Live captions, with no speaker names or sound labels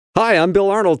Hi, I'm Bill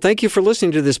Arnold. Thank you for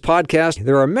listening to this podcast.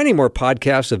 There are many more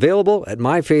podcasts available at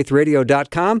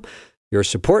myfaithradio.com. Your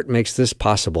support makes this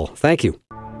possible. Thank you.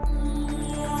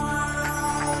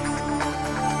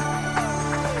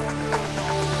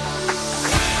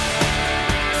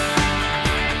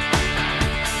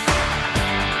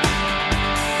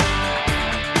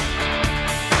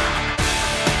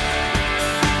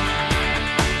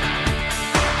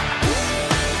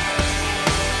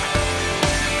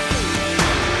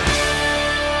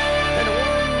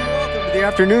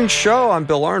 Afternoon show. I'm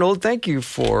Bill Arnold. Thank you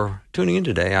for tuning in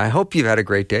today. I hope you've had a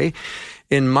great day.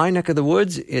 In my neck of the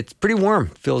woods, it's pretty warm.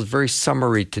 Feels very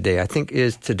summery today. I think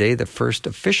is today the first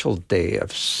official day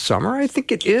of summer. I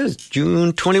think it is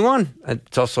June 21.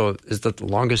 It's also, is that the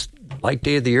longest light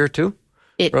day of the year too?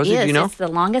 It Rosie, is. do you know? It's the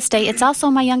longest day. It's also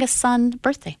my youngest son's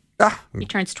birthday. Ah, He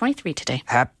turns 23 today.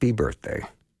 happy birthday.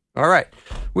 All right.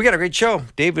 We got a great show.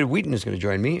 David Wheaton is going to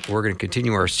join me. We're going to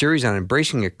continue our series on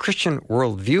embracing a Christian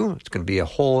worldview. It's going to be a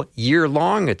whole year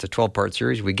long. It's a 12-part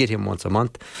series. We get him once a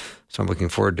month. So I'm looking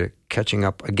forward to catching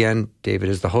up again. David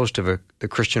is the host of the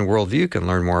Christian Worldview. You can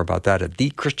learn more about that at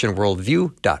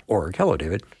thechristianworldview.org. Hello,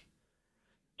 David.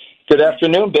 Good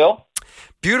afternoon, Bill.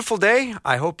 Beautiful day.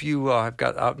 I hope you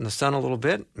got out in the sun a little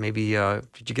bit. Maybe,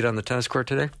 did you get on the tennis court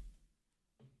today?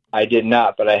 I did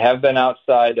not, but I have been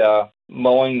outside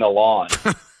mowing the lawn.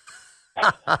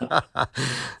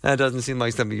 That doesn't seem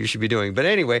like something you should be doing. But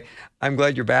anyway, I'm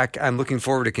glad you're back. I'm looking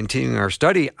forward to continuing our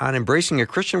study on embracing a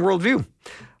Christian worldview.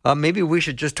 Maybe we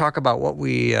should just talk about what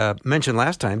we mentioned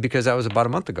last time, because that was about a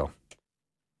month ago.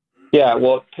 Yeah,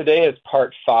 well, today is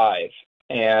part 5,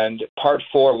 and part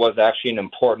 4 was actually an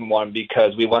important one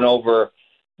because we went over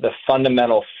the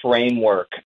fundamental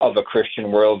framework of a Christian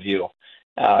worldview.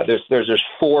 There's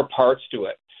 4 parts to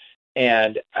it.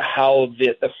 And how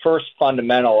the first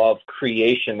fundamental of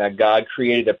creation, that God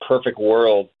created a perfect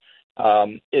world,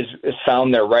 is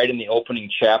found there right in the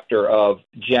opening chapter of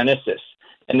Genesis.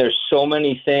 And there's so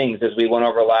many things, as we went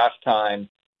over last time,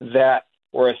 that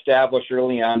were established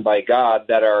early on by God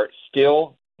that are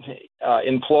still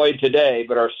employed today,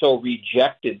 but are so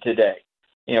rejected today.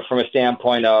 You know, from a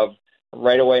standpoint of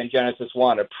right away in Genesis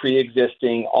 1, a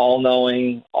pre-existing,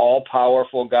 all-knowing,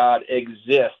 all-powerful God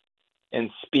exists and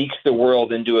speaks the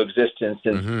world into existence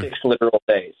in 6 literal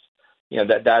days. You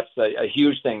know, that's a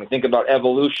huge thing. Think about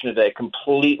evolution today,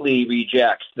 completely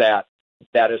rejects that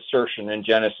assertion in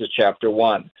Genesis chapter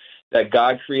 1, that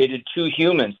God created 2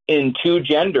 humans in 2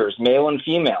 genders, male and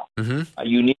female,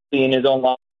 uniquely in his own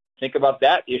life. Think about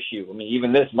that issue. I mean,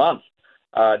 even this month,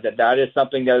 that is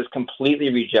something that is completely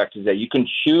rejected, that you can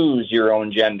choose your own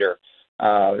gender.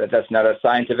 That's not a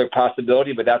scientific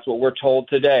possibility, but that's what we're told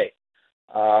today.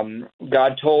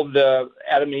 God told Adam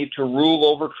and Eve to rule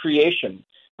over creation,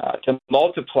 to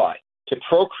multiply, to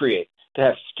procreate, to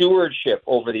have stewardship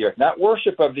over the earth, not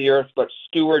worship of the earth, but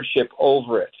stewardship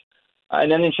over it.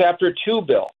 And then in chapter 2,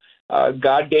 Bill,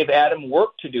 God gave Adam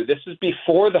work to do. This is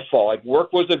before the fall. Like,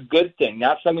 work was a good thing,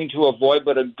 not something to avoid,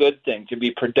 but a good thing, to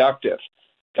be productive.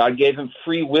 God gave him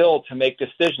free will to make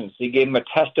decisions. He gave him a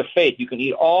test of faith. You can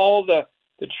eat all the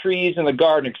trees in the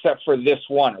garden except for this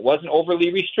one. It wasn't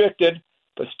overly restricted,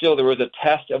 but still there was a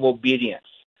test of obedience.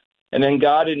 And then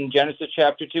God in Genesis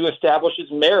chapter 2 establishes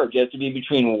marriage as to be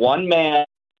between one man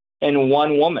and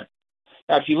one woman.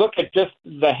 Now, if you look at just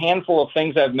the handful of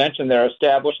things I've mentioned that are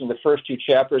established in the first 2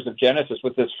 chapters of Genesis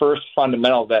with this first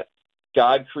fundamental that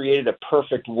God created a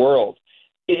perfect world,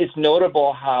 it's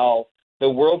notable how the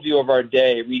worldview of our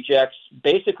day rejects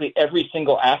basically every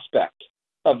single aspect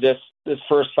of this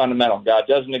first fundamental. God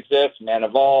doesn't exist, man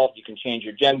evolved, you can change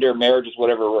your gender, marriage is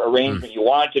whatever arrangement you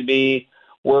want it to be,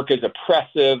 work is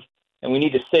oppressive, and we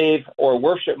need to save or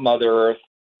worship Mother Earth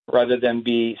rather than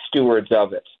be stewards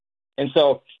of it. And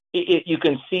so you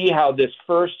can see how this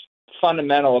first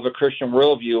fundamental of a Christian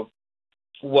worldview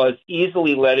was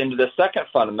easily led into the second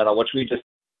fundamental, which we just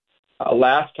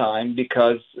last time,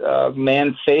 because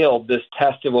man failed this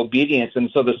test of obedience.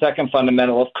 And so the second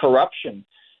fundamental of corruption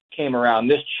came around.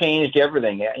 This changed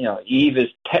everything. You know, Eve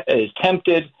is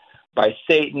tempted by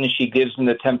Satan. She gives him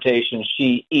the temptation.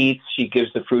 She eats. She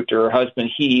gives the fruit to her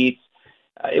husband. He eats.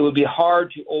 It would be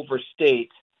hard to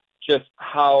overstate just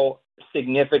how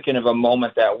significant of a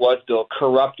moment that was, Bill.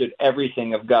 Corrupted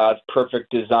everything of God's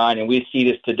perfect design. And we see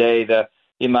this today, the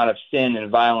amount of sin and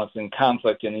violence and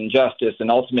conflict and injustice and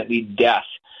ultimately death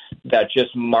that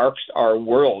just marks our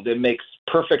world. It makes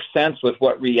perfect sense with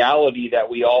what reality that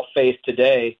we all face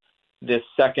today, this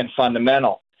second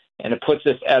fundamental. And it puts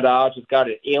us at odds with God.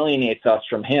 It alienates us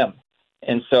from him.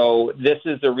 And so this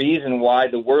is the reason why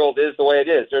the world is the way it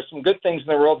is. There's some good things in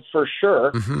the world for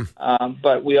sure,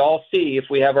 but we all see, if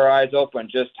we have our eyes open,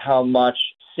 just how much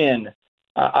sin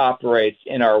operates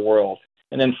in our world.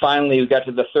 And then finally, we got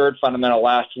to the third fundamental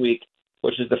last week,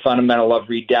 which is the fundamental of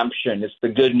redemption. It's the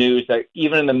good news that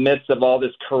even in the midst of all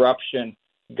this corruption,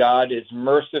 God is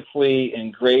mercifully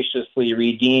and graciously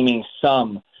redeeming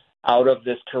some out of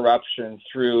this corruption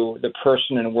through the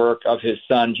person and work of his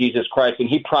Son, Jesus Christ. And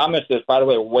he promised this, by the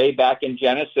way, way back in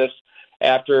Genesis,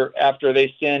 after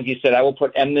they sinned. He said, I will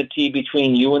put enmity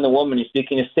between you and the woman. He's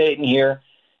speaking to Satan here.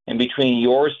 And between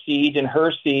your seed and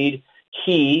her seed,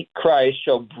 he, Christ,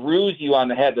 shall bruise you on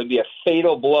the head. There'll be a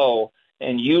fatal blow,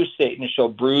 and you, Satan, shall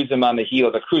bruise him on the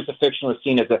heel. The crucifixion was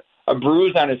seen as a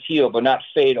bruise on his heel, but not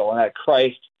fatal, and that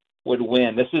Christ would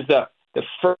win. This is the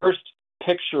first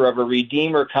picture of a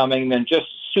Redeemer coming. Then just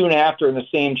soon after, in the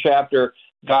same chapter,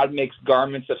 God makes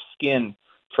garments of skin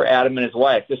for Adam and his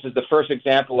wife. This is the first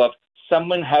example of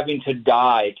someone having to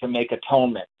die to make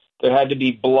atonement. There had to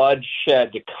be blood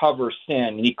shed to cover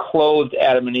sin. And he clothed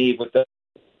Adam and Eve with the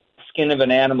skin of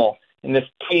an animal. And this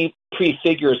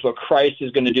prefigures what Christ is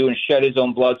going to do and shed his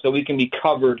own blood so we can be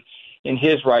covered in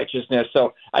his righteousness.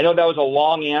 So I know that was a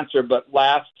long answer, but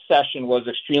last session was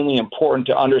extremely important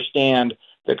to understand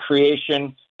the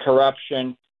creation,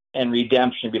 corruption, and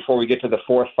redemption before we get to the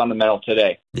fourth fundamental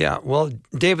today. Yeah, well,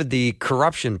 David, the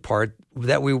corruption part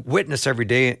that we witness every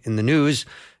day in the news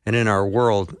and in our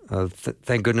world,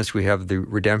 thank goodness we have the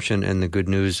redemption and the good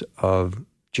news of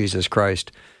Jesus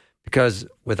Christ, because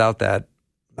without that,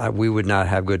 we would not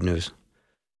have good news.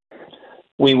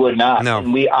 We would not. No.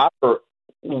 And we operate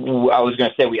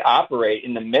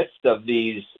in the midst of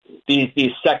these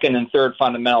second and third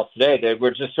fundamentals today.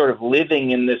 We're just sort of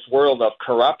living in this world of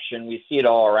corruption. We see it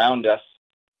all around us.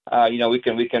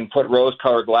 We can put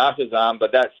rose-colored glasses on,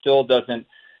 but that still doesn't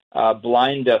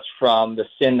blind us from the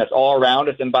sin that's all around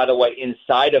us. And by the way,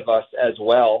 inside of us as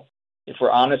well. If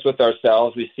we're honest with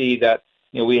ourselves, we see that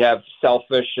we have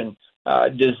selfish and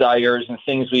desires and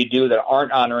things we do that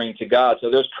aren't honoring to God. So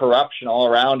there's corruption all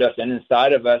around us and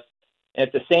inside of us. And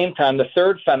at the same time, the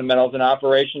third fundamental is in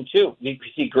operation too. We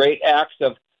see great acts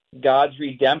of God's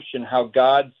redemption, how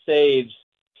God saves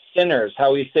sinners,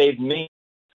 how he saved me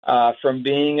from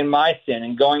being in my sin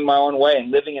and going my own way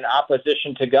and living in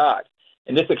opposition to God.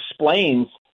 And this explains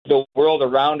the world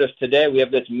around us today. We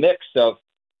have this mix of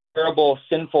terrible,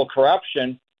 sinful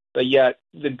corruption, but yet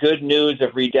the good news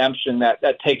of redemption that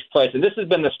takes place. And this has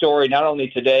been the story not only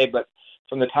today, but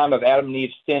from the time of Adam and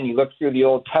Eve's sin. You look through the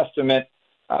Old Testament,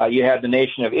 you had the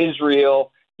nation of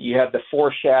Israel, you had the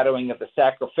foreshadowing of the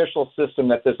sacrificial system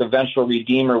that this eventual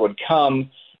Redeemer would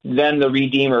come. Then the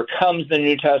Redeemer comes in the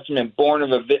New Testament, born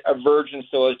of a virgin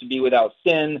so as to be without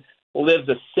sin, lives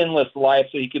a sinless life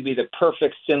so he could be the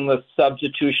perfect, sinless,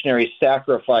 substitutionary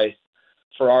sacrifice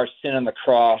for our sin on the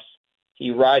cross.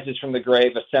 He rises from the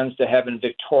grave, ascends to heaven,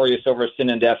 victorious over sin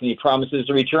and death, and he promises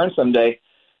to return someday.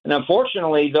 And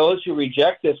unfortunately, those who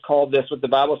reject this call this what the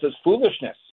Bible says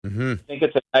foolishness. Mm-hmm. I think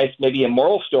it's a nice, maybe a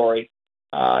moral story.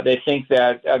 They think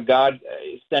that God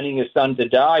sending his son to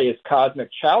die is cosmic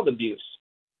child abuse.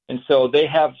 And so they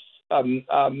have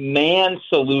man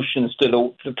solutions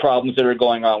to the problems that are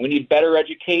going on. We need better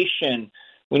education.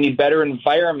 We need better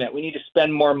environment. We need to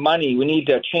spend more money. We need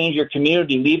to change your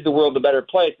community, leave the world a better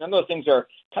place. None of those things are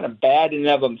kind of bad in and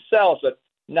of themselves, but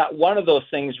not one of those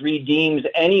things redeems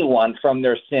anyone from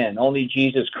their sin. Only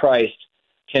Jesus Christ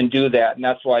can do that. And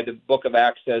that's why the book of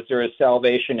Acts says there is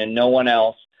salvation in no one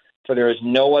else, for there is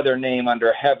no other name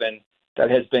under heaven that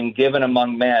has been given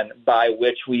among men by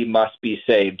which we must be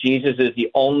saved. Jesus is the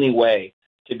only way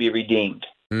to be redeemed.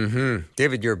 Mm-hmm.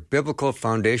 David, your biblical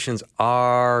foundations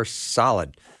are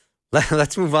solid.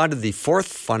 Let's move on to the fourth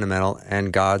fundamental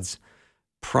and God's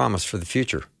promise for the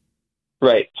future.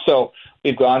 Right. So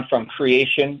we've gone from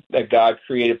creation, that God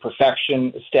created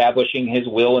perfection, establishing his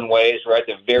will and ways, right, at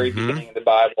the very beginning of the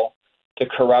Bible, to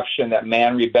corruption, that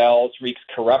man rebels, wreaks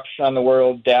corruption on the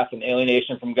world, death and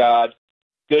alienation from God.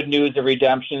 Good news of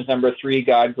redemption is number 3.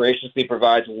 God graciously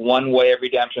provides one way of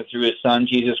redemption through his son,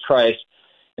 Jesus Christ.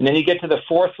 And then you get to the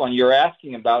fourth one you're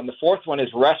asking about, and the fourth one is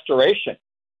restoration.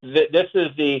 This is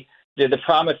the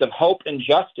promise of hope and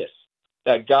justice,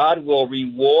 that God will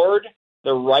reward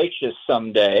the righteous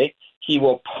someday. He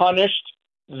will punish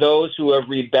those who have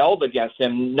rebelled against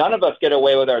him. None of us get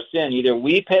away with our sin. Either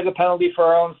we pay the penalty for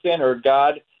our own sin, or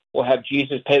God will have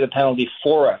Jesus pay the penalty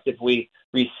for us if we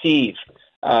receive,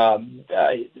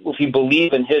 if we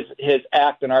believe in his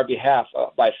act on our behalf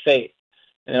by faith.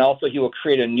 And then also he will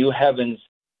create a new heavens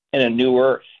and a new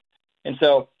earth. And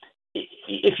so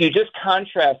if you just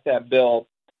contrast that, Bill,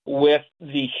 with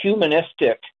the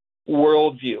humanistic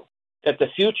worldview, that the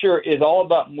future is all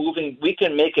about moving. We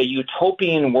can make a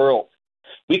utopian world.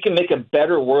 We can make a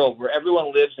better world where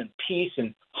everyone lives in peace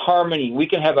and harmony. We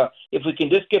can have if we can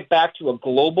just get back to a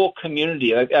global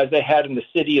community as they had in the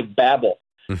city of Babel,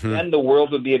 then the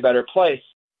world would be a better place.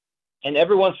 And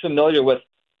everyone's familiar with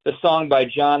the song by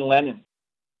John Lennon,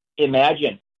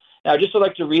 Imagine. Now, I just would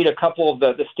like to read a couple of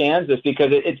the stanzas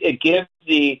because it gives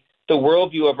the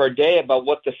worldview of our day about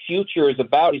what the future is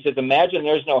about. He says, imagine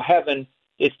there's no heaven.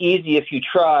 It's easy if you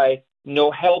try.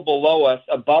 No hell below us,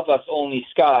 above us only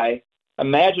sky.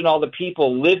 Imagine all the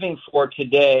people living for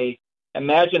today.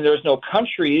 Imagine there's no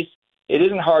countries. It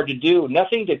isn't hard to do.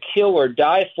 Nothing to kill or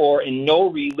die for, and no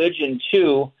religion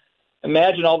too.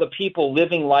 Imagine all the people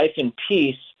living life in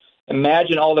peace.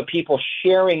 Imagine all the people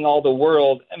sharing all the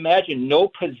world. Imagine no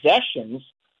possessions.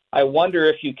 I wonder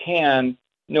if you can.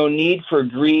 No need for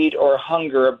greed or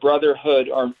hunger, a brotherhood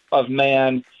of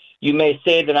man. You may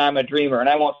say that I'm a dreamer, and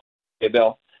I won't say,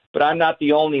 Bill, but I'm not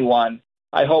the only one.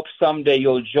 I hope someday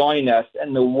you'll join us,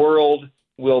 and the world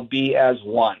will be as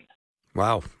one.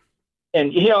 Wow.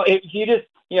 And, if you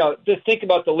just think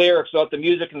about the lyrics, without the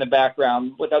music in the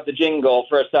background, without the jingle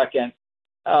for a second,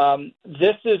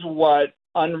 this is what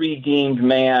unredeemed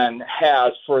man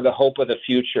has for the hope of the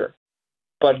future.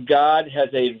 But God has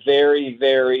a very,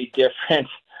 very different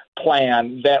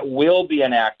plan that will be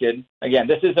enacted. Again,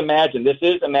 this is imagine. This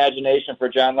is imagination for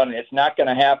John Lennon. It's not going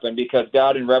to happen because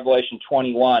God in Revelation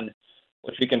 21,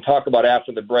 which we can talk about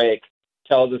after the break,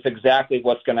 tells us exactly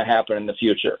what's going to happen in the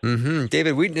future.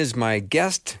 David Wheaton is my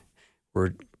guest.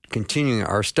 We're continuing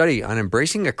our study on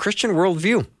embracing a Christian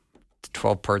worldview. It's a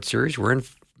 12-part series. We're in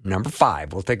number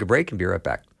 5. We'll take a break and be right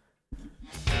back.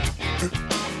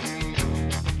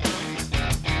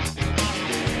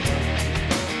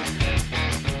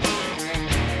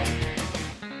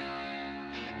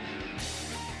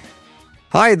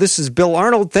 Hi, this is Bill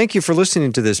Arnold. Thank you for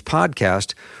listening to this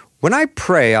podcast. When I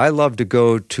pray, I love to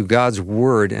go to God's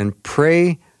Word and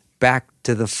pray back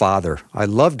to the Father. I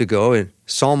love to go in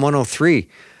Psalm 103,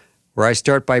 where I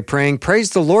start by praying,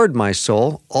 "Praise the Lord, my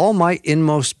soul. All my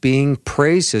inmost being,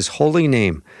 praise His holy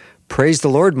name. Praise the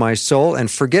Lord, my soul, and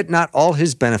forget not all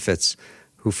His benefits,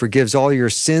 who forgives all your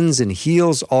sins and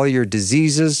heals all your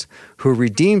diseases, who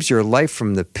redeems your life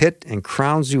from the pit and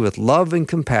crowns you with love and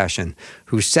compassion,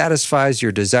 who satisfies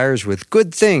your desires with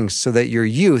good things so that your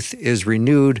youth is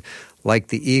renewed like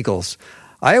the eagles."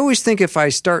 I always think if I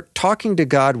start talking to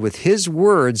God with His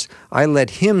words, I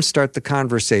let Him start the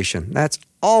conversation. That's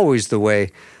always the way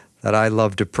that I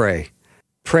love to pray.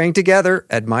 Praying together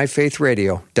at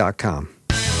myfaithradio.com.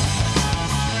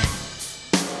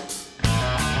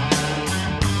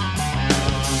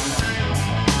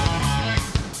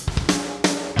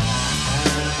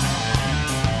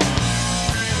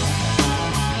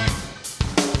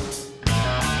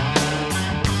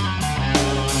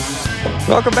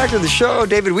 Welcome back to the show.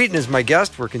 David Wheaton is my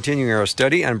guest. We're continuing our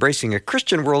study on embracing a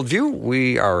Christian worldview.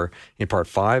 We are in part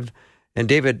 5. And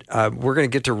David, we're going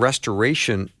to get to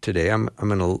restoration today. I'm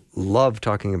going to love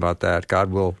talking about that.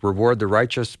 God will reward the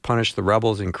righteous, punish the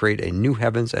rebels, and create a new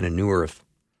heavens and a new earth.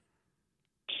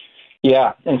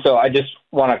 Yeah, and so I just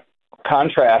want to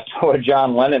contrast what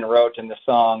John Lennon wrote in the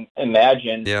song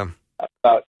Imagine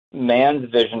about man's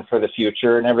vision for the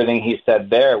future and everything he said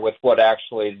there with what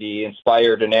actually the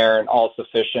inspired, inerrant,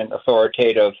 all-sufficient,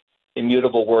 authoritative,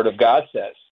 immutable Word of God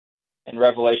says. In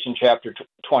Revelation chapter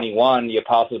 21, the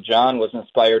Apostle John was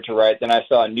inspired to write, "Then I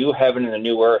saw a new heaven and a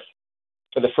new earth.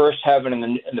 For the first heaven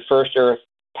and the first earth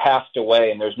passed away,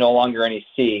 and there's no longer any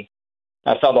sea.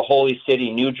 I saw the holy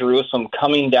city, New Jerusalem,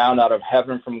 coming down out of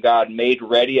heaven from God, made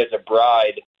ready as a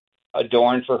bride,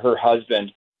 adorned for her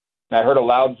husband. And I heard a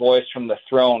loud voice from the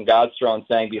throne, God's throne,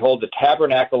 saying, Behold, the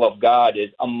tabernacle of God is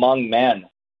among men,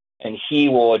 and He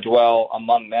will dwell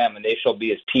among them, and they shall be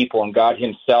His people, and God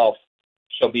Himself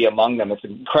shall be among them." It's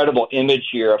an incredible image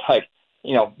here of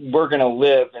we're going to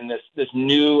live in this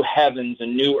new heavens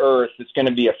and new earth. It's going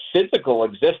to be a physical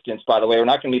existence, by the way. We're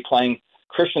not going to be playing,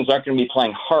 Christians aren't going to be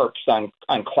playing harps on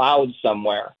clouds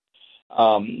somewhere.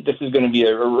 This is going to be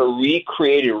a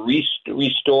recreated,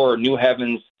 restored new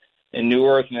heavens and new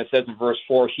earth. And it says in verse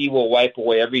 4, He will wipe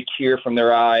away every tear from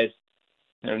their eyes.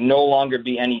 There will no longer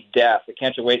be any death. I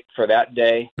can't wait for that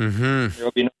day. Mm-hmm. There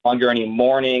will be no longer any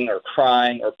mourning or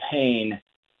crying or pain.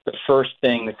 The first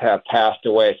things have passed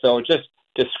away. So just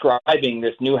describing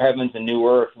this new heavens and new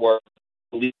earth where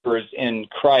believers in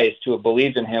Christ who have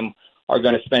believed in Him are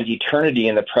going to spend eternity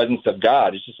in the presence of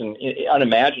God. It's just an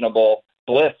unimaginable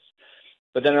bliss.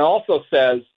 But then it also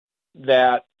says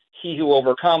that he who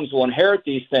overcomes will inherit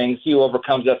these things. He who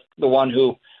overcomes, that's the one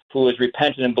who who has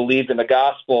repented and believed in the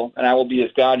gospel, and I will be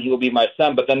his God, and he will be my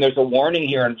son. But then there's a warning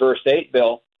here in verse 8,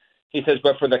 Bill. He says,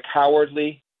 but for the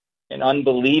cowardly and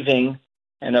unbelieving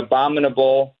and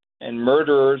abominable and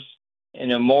murderers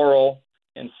and immoral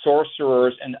and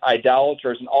sorcerers and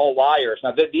idolaters and all liars.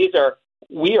 Now,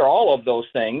 we are all of those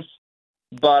things,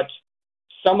 but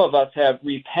some of us have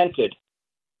repented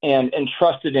and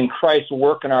trusted in Christ's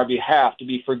work on our behalf to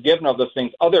be forgiven of those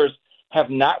things. Others have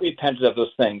not repented of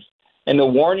those things. And the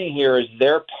warning here is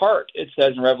their part, it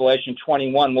says in Revelation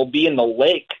 21, will be in the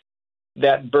lake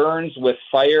that burns with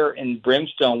fire and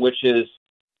brimstone, which is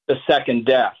the second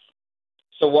death.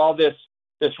 So while this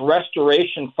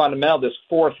restoration fundamental, this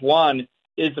fourth one,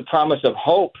 is the promise of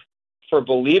hope for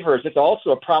believers, it's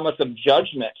also a promise of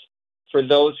judgment for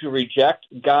those who reject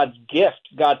God's gift,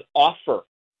 God's offer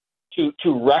to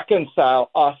reconcile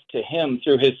us to him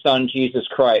through his son, Jesus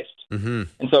Christ. Mm-hmm.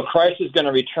 And so Christ is going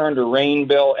to return to reign,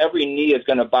 Bill. Every knee is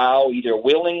going to bow either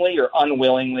willingly or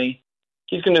unwillingly.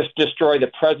 He's going to destroy the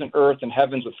present earth and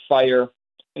heavens with fire,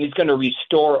 and he's going to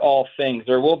restore all things.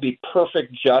 There will be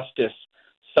perfect justice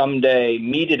someday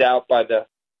meted out by the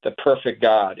perfect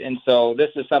God. And so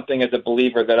this is something as a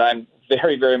believer that I'm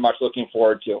very, very much looking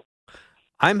forward to.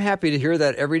 I'm happy to hear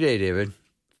that every day, David.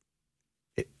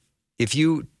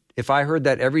 If I heard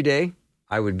that every day,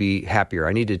 I would be happier.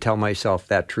 I need to tell myself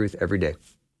that truth every day.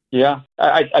 Yeah,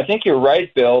 I think you're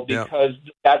right, Bill, because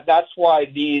that's why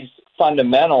these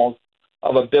fundamentals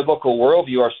of a biblical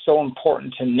worldview are so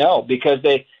important to know, because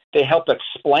they help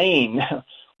explain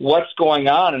what's going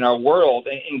on in our world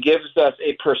and gives us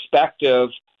a perspective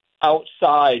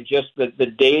outside just the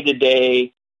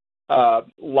day-to-day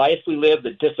life we live,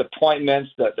 the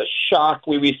disappointments, the shock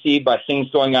we receive by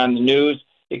things going on in the news.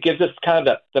 It gives us kind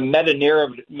of the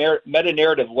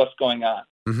meta-narrative of what's going on.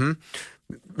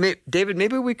 Mm-hmm. David,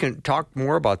 maybe we can talk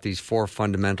more about these four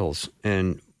fundamentals,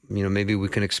 and maybe we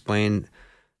can explain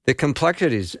the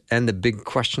complexities and the big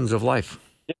questions of life.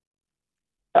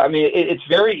 I mean, it's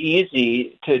very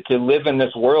easy to live in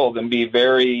this world and be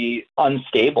very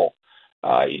unstable.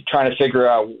 You're trying to figure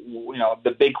out,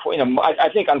 the big. I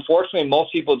think unfortunately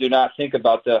most people do not think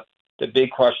about the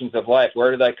big questions of life.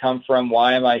 Where did I come from?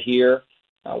 Why am I here?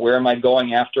 Where am I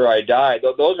going after I die?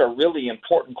 Those are really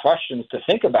important questions to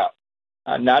think about,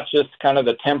 not just kind of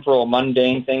the temporal,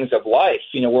 mundane things of life.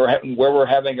 Where we're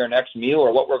having our next meal,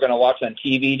 or what we're going to watch on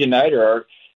TV tonight, or our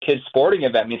kids' sporting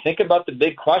event. I mean, think about the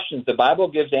big questions. The Bible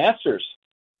gives answers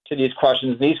to these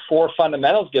questions. These four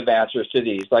fundamentals give answers to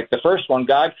these. Like the first one,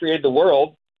 God created the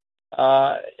world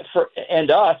and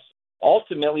us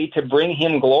ultimately to bring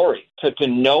him glory, to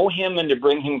know him and to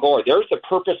bring him glory. There's the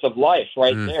purpose of life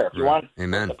right there. If you want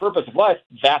the purpose of life,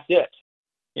 that's it.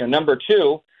 Number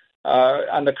two,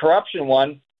 on the corruption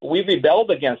one, we rebelled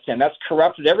against him. That's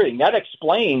corrupted everything. That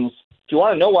explains, if you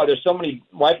want to know why there's so many,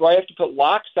 why you have to put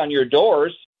locks on your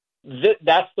doors,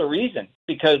 that's the reason,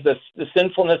 because the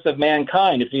sinfulness of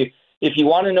mankind. If you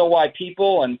want to know why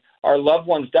people and our loved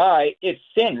ones die, it's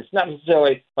sin. It's not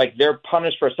necessarily like they're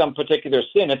punished for some particular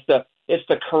sin. It's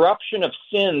the corruption of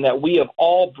sin that we have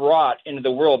all brought into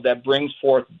the world that brings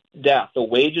forth death. The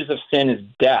wages of sin is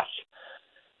death.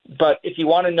 But if you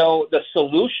want to know the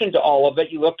solution to all of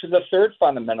it, you look to the third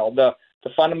fundamental, the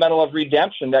fundamental of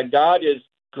redemption, that God is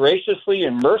graciously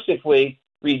and mercifully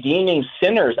redeeming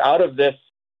sinners out of this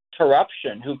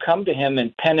corruption who come to him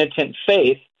in penitent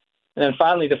faith. And then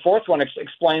finally, the fourth one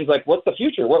explains, what's the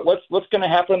future? What's going to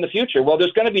happen in the future? Well,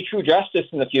 there's going to be true justice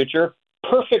in the future,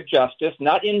 perfect justice,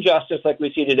 not injustice like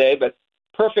we see today, but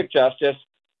perfect justice,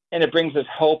 and it brings us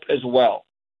hope as well.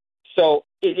 So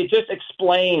it just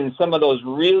explains some of those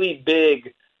really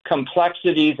big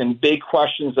complexities and big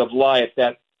questions of life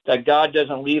that God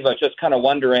doesn't leave us just kind of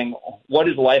wondering, what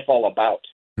is life all about?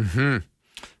 Mm-hmm.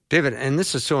 David, and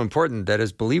this is so important that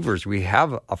as believers, we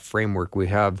have a framework, we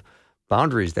have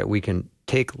boundaries that we can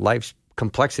take life's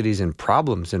complexities and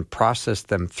problems and process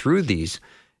them through these.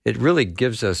 It really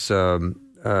gives us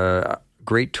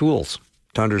great tools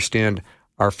to understand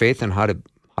our faith and how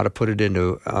to put it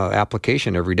into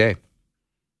application every day.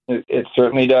 It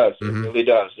certainly does. Mm-hmm. It really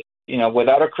does.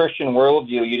 Without a Christian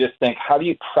worldview, you just think, how do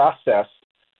you process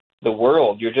the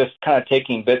world? You're just kind of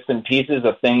taking bits and pieces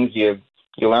of things you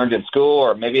learned in school,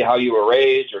 or maybe how you were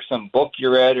raised, or some book you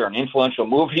read, or an influential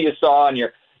movie you saw, and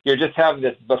you're just having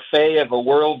this buffet of a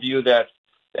worldview that's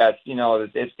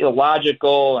it's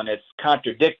illogical and it's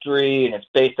contradictory and it's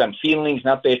based on feelings,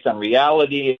 not based on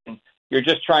reality. And you're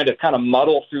just trying to kind of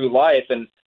muddle through life. And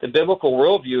the biblical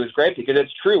worldview is great because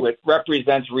it's true. It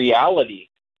represents reality.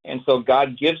 And so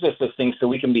God gives us those things so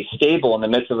we can be stable in the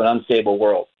midst of an unstable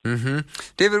world. Mm-hmm.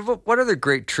 David, what other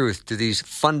great truth do these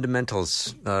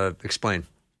fundamentals explain?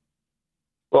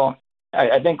 Well,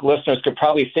 I think listeners could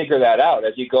probably figure that out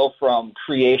as you go from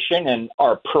creation and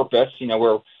our purpose.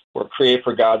 We're created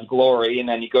for God's glory, and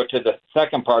then you go to the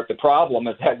second part. The problem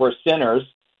is that we're sinners.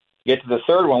 You get to the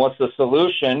third one. What's the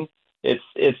solution?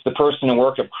 It's the person and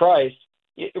work of Christ.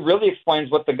 It really explains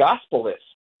what the gospel is.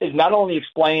 It not only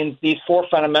explains these four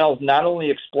fundamentals. Not only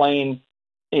explain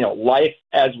life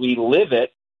as we live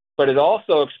it, but it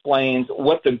also explains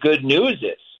what the good news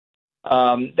is.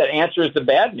 That answers the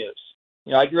bad news.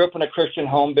 I grew up in a Christian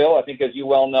home, Bill, I think as you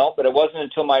well know, but it wasn't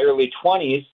until my early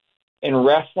 20s in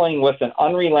wrestling with an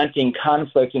unrelenting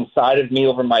conflict inside of me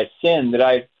over my sin that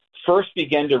I first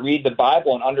began to read the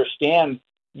Bible and understand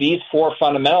these four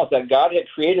fundamentals that God had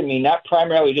created me, not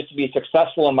primarily just to be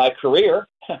successful in my career,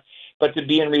 but to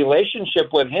be in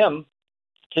relationship with Him,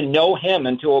 to know Him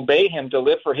and to obey Him, to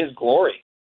live for His glory.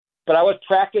 But I was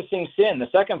practicing sin, the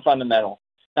second fundamental.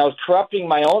 I was corrupting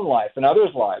my own life and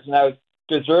others' lives, and I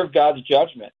deserved God's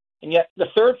judgment. And yet the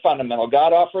third fundamental,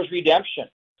 God offers redemption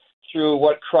through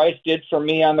what Christ did for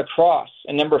me on the cross.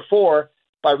 And number four,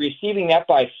 by receiving that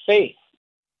by faith,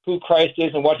 who Christ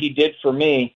is and what He did for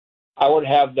me, I would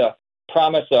have the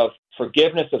promise of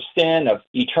forgiveness of sin, of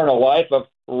eternal life, of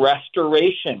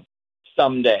restoration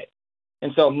someday.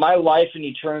 And so my life and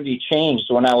eternity changed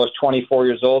when I was 24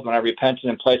 years old, when I repented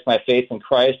and placed my faith in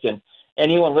Christ. And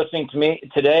anyone listening to me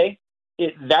today,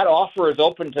 that offer is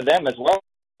open to them as well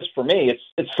as for me.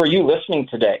 It's for you listening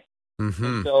today.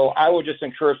 Mm-hmm. So I would just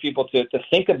encourage people to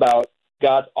think about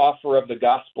God's offer of the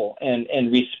gospel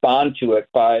and respond to it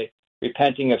by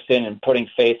repenting of sin and putting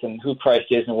faith in who Christ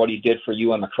is and what He did for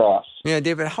you on the cross. Yeah,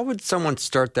 David, how would someone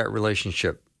start that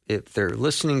relationship? If they're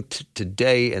listening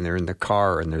today and they're in the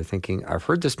car and they're thinking, I've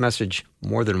heard this message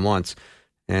more than once,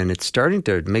 and it's starting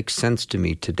to make sense to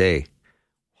me today.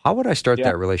 How would I start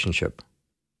that relationship?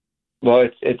 Well,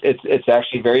 it's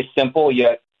actually very simple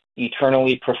yet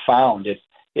eternally profound. It's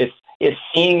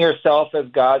seeing yourself as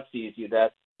God sees you,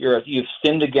 that you've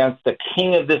sinned against the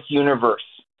King of this universe.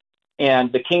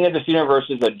 And the King of this universe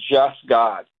is a just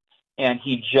God, and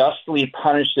He justly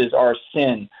punishes our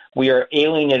sin. We are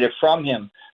alienated from Him.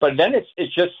 But then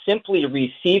it's just simply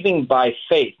receiving by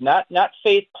faith, not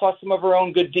faith plus some of our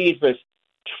own good deeds, but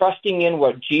trusting in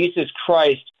what Jesus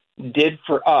Christ did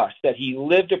for us, that He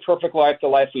lived a perfect life, the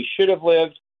life we should have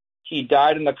lived. He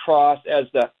died on the cross as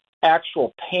the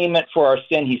actual payment for our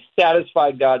sin. He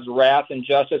satisfied God's wrath and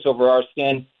justice over our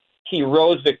sin. He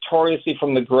rose victoriously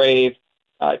from the grave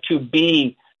to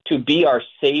be our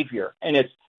Savior. And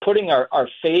it's putting our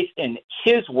faith in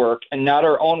His work and not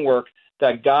our own work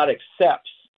that God accepts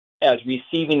as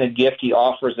receiving the gift He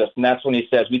offers us. And that's when He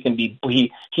says we can be,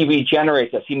 He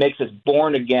regenerates us. He makes us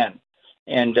born again.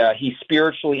 And He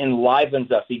spiritually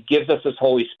enlivens us. He gives us His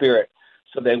Holy Spirit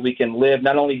so that we can live,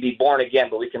 not only be born again,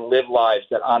 but we can live lives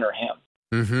that honor Him.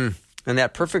 Mm-hmm. And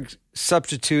that perfect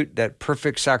substitute, that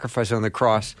perfect sacrifice on the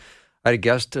cross, I had a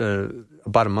guest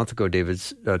about a month ago,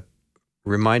 David's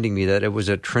reminding me that it was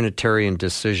a Trinitarian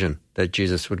decision that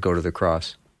Jesus would go to the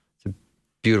cross. It's a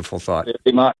beautiful thought.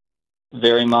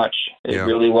 Very much. It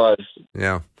really was.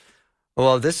 Yeah.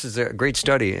 Well, this is a great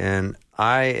study, and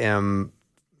I am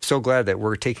so glad that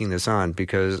we're taking this on,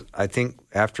 because I think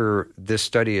after this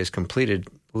study is completed,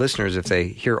 listeners, if they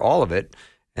hear all of it,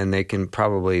 and they can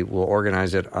we'll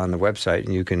organize it on the website,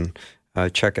 and you can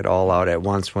check it all out at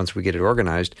once we get it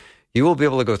organized, you will be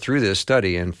able to go through this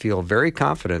study and feel very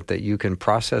confident that you can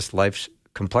process life's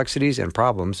complexities and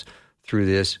problems through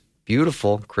this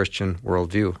beautiful Christian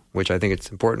worldview, which I think it's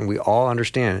important we all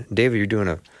understand. David, you're doing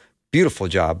a beautiful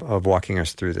job of walking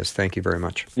us through this. Thank you very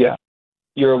much. Yeah.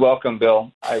 You're welcome,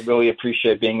 Bill. I really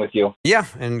appreciate being with you. Yeah,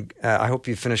 and I hope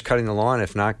you finish cutting the lawn.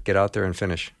 If not, get out there and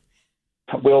finish.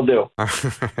 Will do. All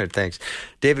right, thanks.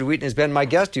 David Wheaton has been my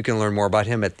guest. You can learn more about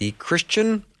him at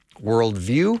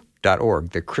thechristianworldview.org,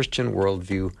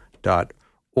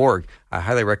 thechristianworldview.org. I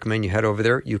highly recommend you head over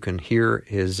there. You can hear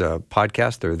his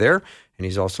podcast. They're there, and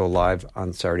he's also live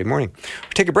on Saturday morning.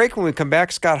 We'll take a break. When we come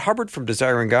back, Scott Hubbard from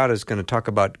Desiring God is going to talk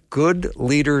about good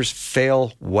leaders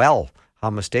fail well, how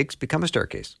mistakes become a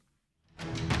staircase.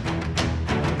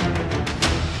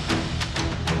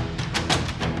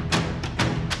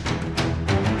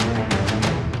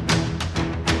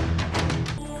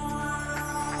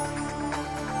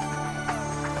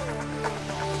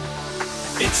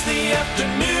 It's the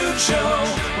afternoon show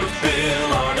with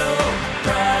Bill Arnold.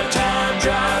 Prime time,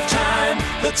 drive time.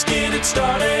 Let's get it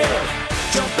started.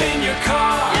 Jump in your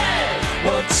car. Yeah.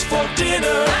 What's for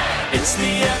dinner? Hey. It's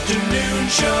the afternoon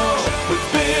show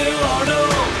with Bill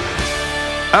Arnold.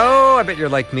 Oh, I bet you're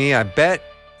like me. I bet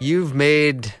you've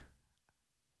made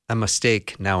a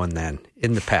mistake now and then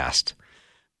in the past.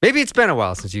 Maybe it's been a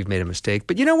while since you've made a mistake,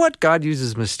 but you know what? God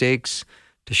uses mistakes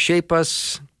to shape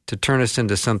us, to turn us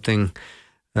into something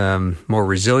more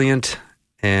resilient,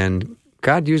 and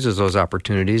God uses those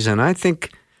opportunities. And I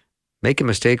think making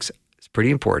mistakes is pretty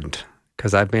important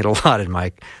because I've made a lot in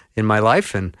my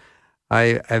life, and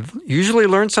I've usually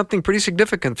learned something pretty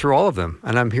significant through all of them.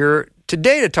 And I'm here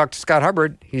today to talk to Scott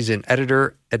Hubbard. He's an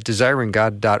editor at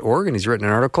desiringgod.org, and he's written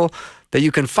an article that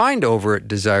you can find over at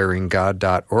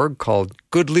desiringgod.org called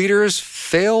Good Leaders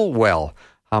Fail Well,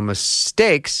 How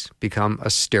Mistakes Become a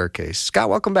Staircase. Scott,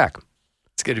 welcome back.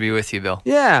 It's good to be with you, Bill.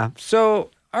 Yeah.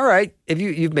 So, all right.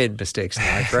 You've made mistakes in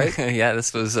life, right? Yeah,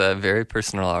 this was a very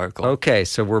personal article. Okay.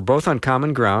 So we're both on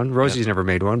common ground. Rosie's never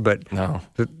made one, but no.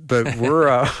 But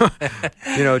we're,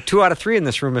 2 out of 3 in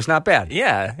this room is not bad.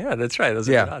 Yeah, that's right. Those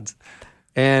are good odds.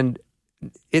 And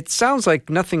it sounds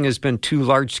like nothing has been too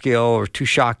large scale or too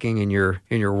shocking in your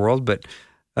world, but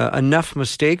enough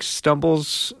mistakes,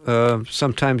 stumbles,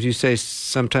 sometimes you say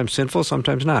sometimes sinful,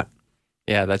 sometimes not.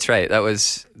 Yeah, that's right. That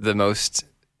was the most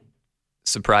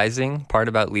surprising part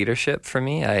about leadership for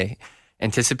me. I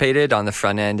anticipated on the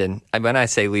front end, and when I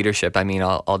say leadership, I mean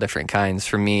all different kinds.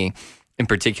 For me, in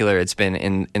particular, it's been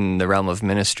in the realm of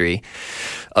ministry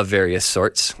of various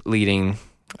sorts, leading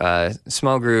a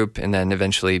small group and then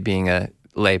eventually being a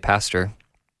lay pastor.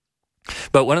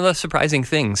 But one of the surprising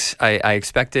things I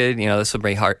expected, this will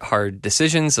bring hard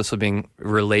decisions. This will bring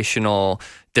relational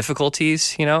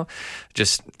difficulties,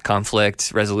 just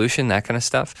conflict resolution, that kind of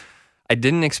stuff. I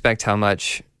didn't expect how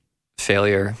much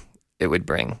failure it would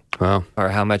bring. Wow. Or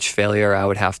how much failure I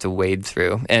would have to wade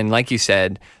through. And like you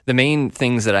said, the main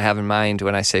things that I have in mind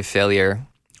when I say failure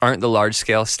aren't the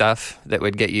large-scale stuff that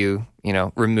would get you,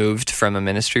 removed from a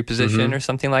ministry position or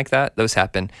something like that. Those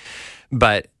happen.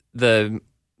 But the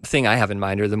thing I have in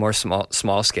mind are the more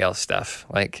small-scale stuff,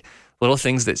 like little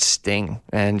things that sting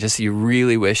and just you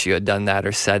really wish you had done that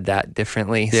or said that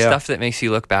differently. Yeah. Stuff that makes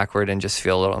you look backward and just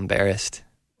feel a little embarrassed.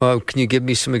 Well, can you give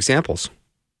me some examples?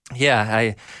 Yeah,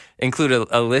 I include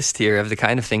a list here of the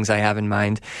kind of things I have in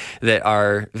mind that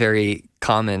are very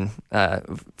common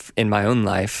in my own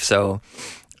life. So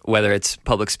whether it's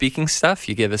public speaking stuff,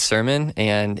 you give a sermon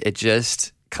and it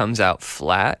just comes out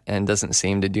flat and doesn't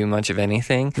seem to do much of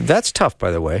anything. That's tough,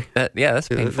 by the way. That's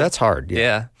painful. That's hard.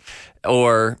 Yeah.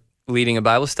 Or leading a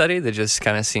Bible study that just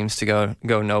kind of seems to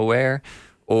go nowhere.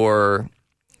 Or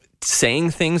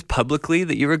saying things publicly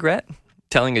that you regret.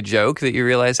 Telling a joke that you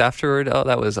realize afterward, oh,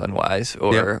 that was unwise.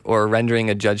 Or rendering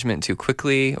a judgment too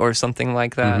quickly or something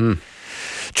like that. Mm-hmm.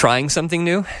 Trying something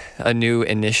new, a new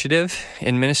initiative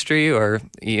in ministry or,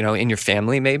 in your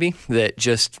family maybe, that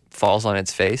just falls on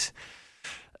its face.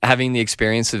 Having the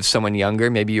experience of someone younger,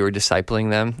 maybe you were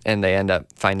discipling them and they end up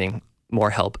finding more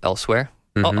help elsewhere.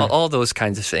 Mm-hmm. All those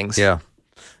kinds of things. Yeah.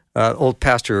 Old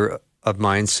pastor of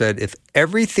mine said, if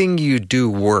everything you do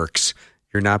works,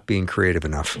 you're not being creative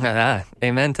enough.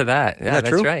 Amen to that. Yeah, that's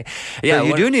true? Right. Yeah, so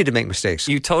you do need to make mistakes.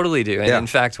 You totally do. And in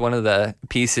fact, one of the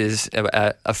pieces,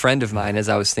 a friend of mine, as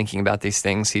I was thinking about these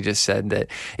things, he just said that,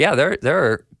 there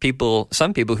are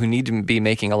some people who need to be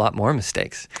making a lot more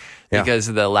mistakes because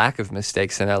the lack of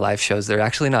mistakes in their life shows they're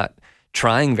actually not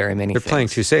trying very many things. They're playing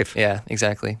too safe. Yeah,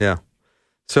 exactly. Yeah.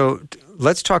 So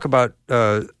let's talk about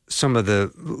some of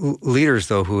the leaders,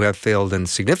 though, who have failed in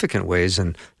significant ways,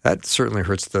 and that certainly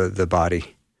hurts the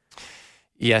body.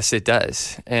 Yes, it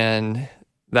does. And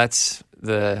that's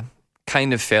the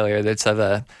kind of failure that's of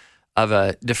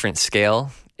a different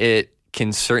scale. It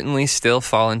can certainly still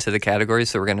fall into the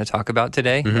categories that we're going to talk about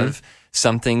today of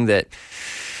something that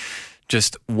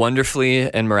just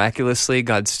wonderfully and miraculously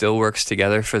God still works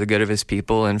together for the good of his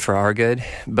people and for our good.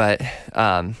 But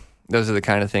those are the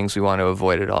kind of things we want to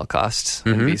avoid at all costs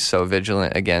and be so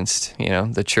vigilant against.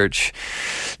 The church.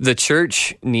 The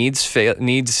church needs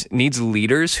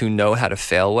leaders who know how to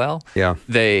fail well. Yeah.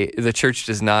 The church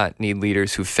does not need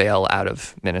leaders who fail out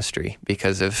of ministry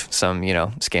because of some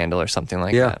scandal or something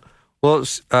like that. Well,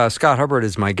 Scott Hubbard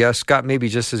is my guest. Scott, maybe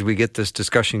just as we get this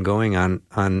discussion going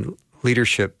on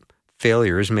leadership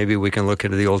failures, maybe we can look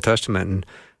into the Old Testament and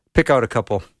pick out a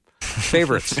couple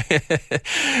favorites.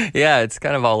 Yeah, it's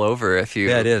kind of all over if you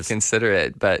consider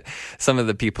it. But some of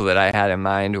the people that I had in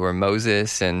mind were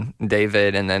Moses and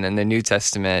David, and then in the New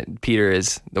Testament, Peter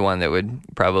is the one that would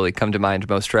probably come to mind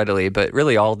most readily, but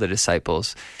really all the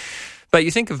disciples. But you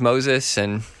think of Moses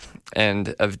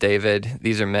and of David,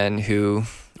 these are men who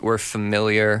were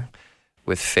familiar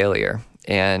with failure.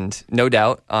 And no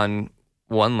doubt on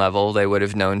one level, they would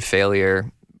have known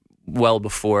failure well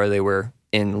before they were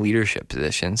in leadership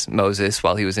positions. Moses,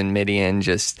 while he was in Midian,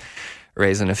 just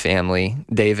raising a family.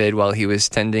 David, while he was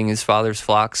tending his father's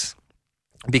flocks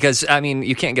Because, I mean,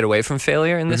 you can't get away from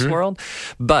failure in this world,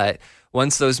 but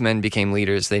once those men became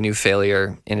leaders, they knew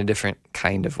failure in a different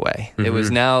kind of way. It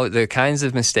was now the kinds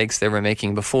of mistakes they were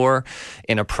making before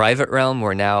in a private realm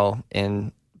were now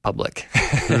in public.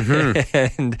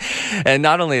 and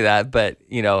not only that, but,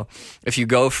 you know, if you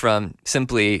go from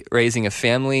simply raising a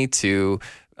family to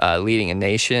leading a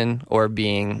nation or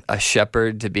being a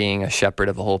shepherd to being a shepherd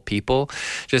of a whole people,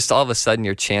 just all of a sudden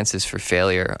your chances for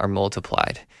failure are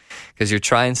multiplied. Because you're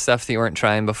trying stuff that you weren't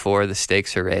trying before, the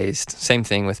stakes are raised. Same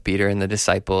thing with Peter and the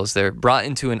disciples. They're brought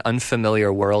into an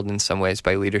unfamiliar world in some ways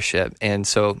by leadership, and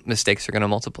so mistakes are going to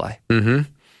multiply.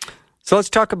 So let's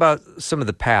talk about some of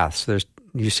the paths.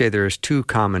 You say there's 2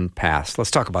 common paths. Let's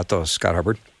talk about those, Scott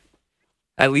Hubbard.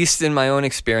 At least in my own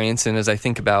experience, and as I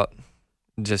think about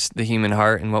just the human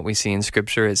heart and what we see in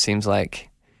Scripture, it seems like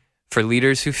for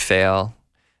leaders who fail,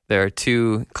 there are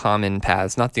 2 common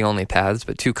paths, not the only paths,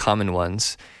 but 2 common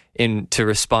ones to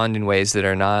respond in ways that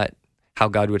are not how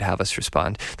God would have us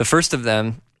respond. The first of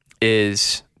them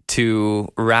is to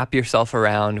wrap yourself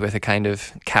around with a kind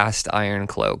of cast iron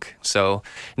cloak. So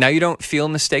now you don't feel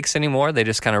mistakes anymore. They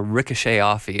just kind of ricochet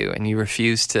off of you, and you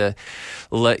refuse to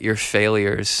let your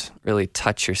failures really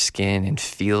touch your skin and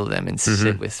feel them and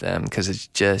sit with them because it's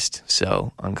just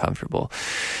so uncomfortable.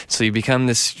 So you become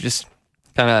this just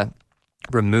kind of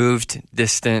removed,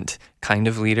 distant kind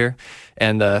of leader.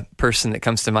 And the person that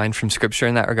comes to mind from Scripture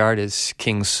in that regard is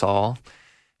King Saul.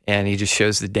 And he just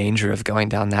shows the danger of going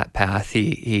down that path.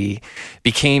 He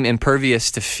became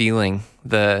impervious to feeling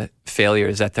the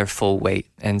failures at their full weight.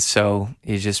 And so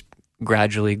he just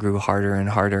gradually grew harder and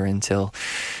harder until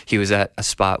he was at a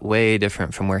spot way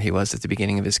different from where he was at the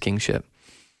beginning of his kingship.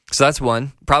 So that's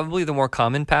one. Probably the more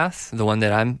common path, the one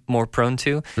that I'm more prone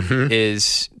to,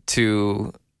 is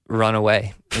to run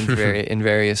away in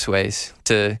various ways,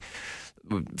 to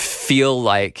feel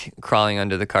like crawling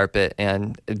under the carpet,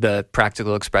 and the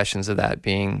practical expressions of that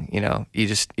being, you know, you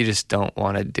just don't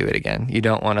want to do it again. You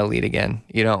don't want to lead again.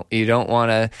 You don't want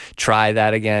to try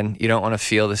that again. You don't want to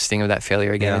feel the sting of that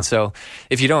failure again. Yeah. And so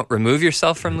if you don't remove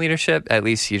yourself from leadership, at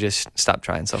least you just stop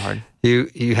trying so hard.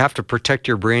 You have to protect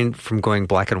your brain from going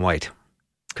black and white,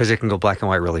 because it can go black and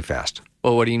white really fast.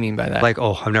 Well, what do you mean by that? Like,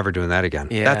 oh, I'm never doing that again.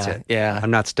 Yeah, that's it. Yeah.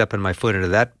 I'm not stepping my foot into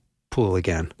that pool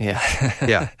again. Yeah.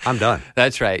 Yeah, I'm done.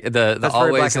 That's right. The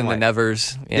always and the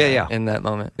nevers yeah. in that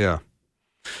moment. Yeah.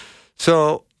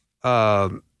 So,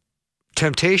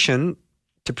 temptation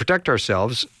to protect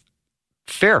ourselves,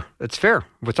 fair. It's fair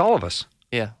with all of us.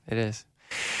 Yeah, it is.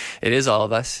 It is all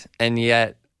of us. And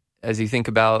yet, as you think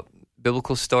about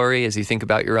biblical story, as you think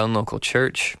about your own local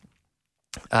church,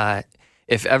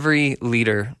 if every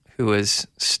leader who was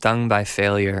stung by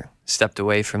failure stepped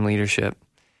away from leadership,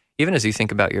 even as you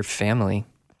think about your family,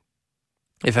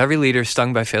 if every leader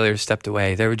stung by failure stepped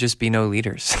away, there would just be no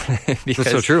leaders. Because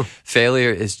that's so true.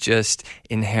 Failure is just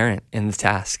inherent in the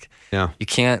task. Yeah. You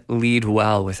can't lead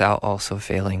well without also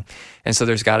failing. And so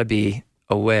there's got to be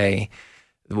a way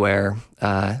where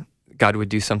God would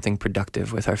do something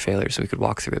productive with our failures so we could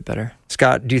walk through it better.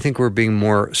 Scott, do you think we're being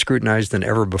more scrutinized than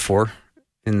ever before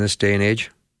in this day and age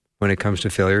when it comes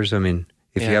to failures? I mean,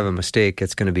 if you have a mistake,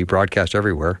 it's going to be broadcast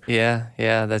everywhere. Yeah,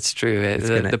 that's true.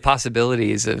 The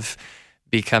possibilities of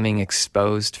becoming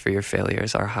exposed for your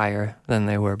failures are higher than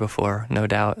they were before. No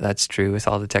doubt that's true with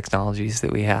all the technologies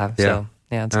that we have. Yeah. So,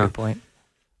 that's a good point.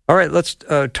 All right, let's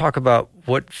talk about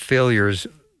what failures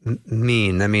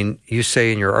mean. I mean, you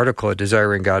say in your article at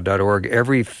desiringgod.org,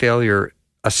 every failure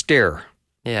a stare.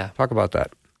 Yeah. Talk about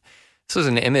that. This was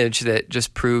an image that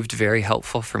just proved very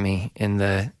helpful for me in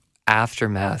the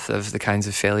aftermath of the kinds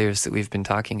of failures that we've been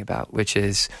talking about, which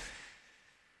is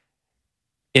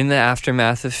in the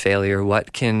aftermath of failure,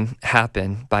 what can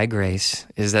happen by grace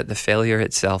is that the failure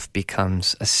itself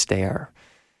becomes a stair,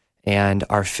 and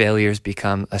our failures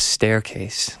become a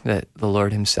staircase that the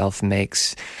Lord himself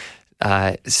makes,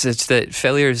 such that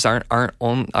failures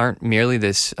aren't merely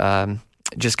this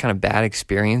just kind of bad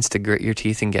experience to grit your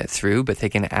teeth and get through, but they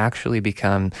can actually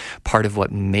become part of what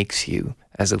makes you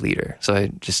as a leader. So I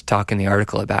just talk in the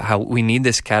article about how we need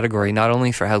this category, not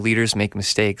only for how leaders make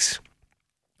mistakes,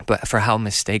 but for how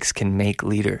mistakes can make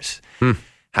leaders,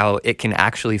 how it can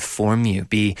actually form you,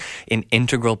 be an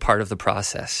integral part of the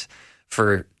process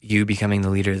for you becoming the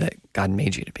leader that God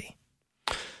made you to be.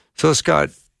 So, Scott,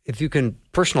 if you can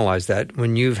personalize that,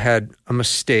 when you've had a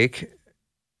mistake,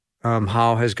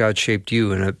 how has God shaped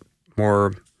you in a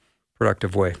more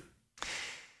productive way?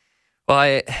 Well,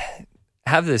 I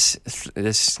have this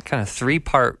kind of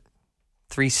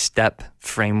three-step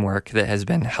framework that has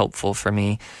been helpful for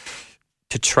me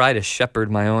to try to shepherd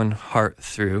my own heart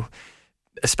through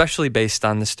especially based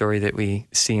on the story that we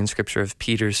see in Scripture of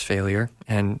Peter's failure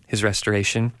and his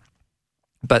restoration.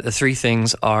 But the three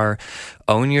things are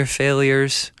own your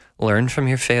failures, learn from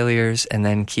your failures, and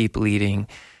then keep leading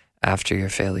after your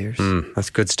failures.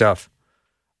 That's good stuff.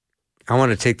 I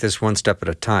want to take this one step at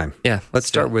a time. Yeah. Let's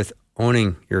start with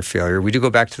owning your failure. We do go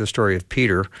back to the story of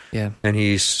Peter. Yeah. And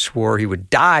he swore he would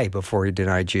die before he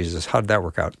denied Jesus. How did that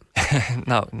work out?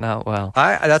 Not well.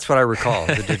 That's what I recall.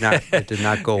 It did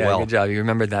not go well. Good job. You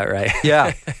remembered that right.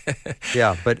 Yeah.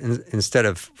 Yeah. But instead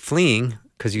of fleeing,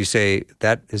 because you say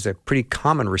that is a pretty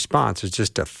common response, is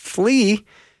just to flee,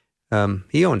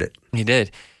 he owned it. He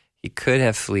did. He could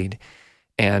have fled.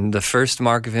 And the first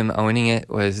mark of him owning it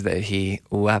was that he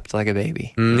wept like a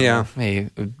baby. Yeah. A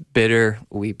bitter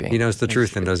weeping. He knows the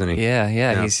truth then, doesn't he?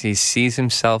 Yeah. He sees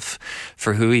himself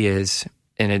for who he is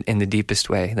in the deepest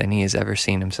way than he has ever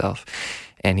seen himself.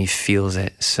 And he feels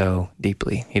it so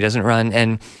deeply. He doesn't run.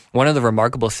 And one of the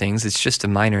remarkable things, it's just a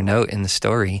minor note in the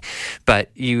story, but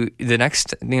the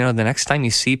next time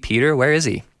you see Peter, where is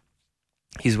he?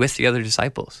 He's with the other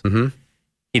disciples. Mm-hmm.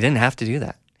 He didn't have to do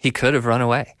that. He could have run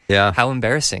away. Yeah. How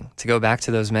embarrassing to go back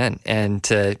to those men and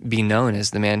to be known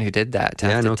as the man who did that, to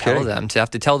have to tell them, to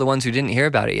have to tell the ones who didn't hear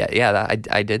about it yet. Yeah,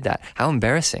 I did that. How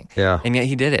embarrassing. Yeah. And yet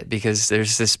he did it because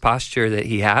there's this posture that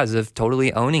he has of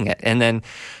totally owning it. And then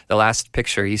the last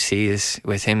picture you see is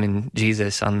with him and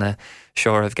Jesus on the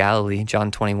shore of Galilee, John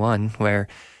 21, where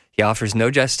he offers no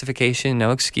justification,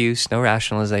 no excuse, no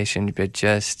rationalization, but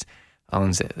just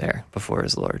owns it there before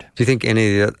his Lord. Do you think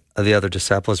any of the other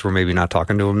disciples were maybe not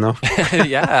talking to him, though?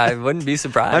 Yeah, I wouldn't be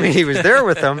surprised. I mean, he was there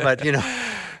with them, but, we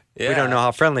don't know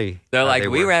how friendly they're like,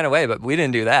 we ran away, but we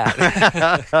didn't do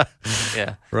that.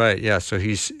 Yeah. Right, yeah. So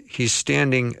he's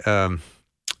standing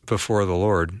before the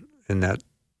Lord in that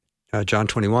John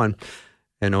 21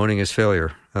 and owning his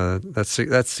failure. That's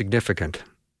significant.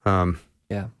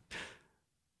 Yeah.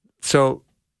 So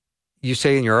you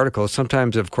say in your article,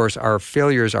 sometimes, of course, our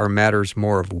failures are matters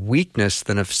more of weakness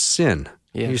than of sin.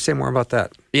 Yeah. Can you say more about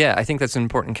that? Yeah, I think that's an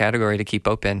important category to keep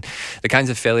open. The kinds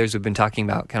of failures we've been talking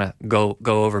about kind of go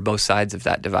over both sides of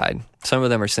that divide. Some of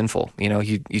them are sinful.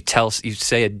 You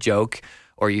say a joke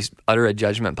or you utter a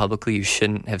judgment publicly you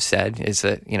shouldn't have said. It's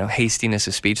a hastiness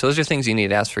of speech. Those are things you need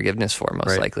to ask forgiveness for,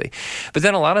 most likely. But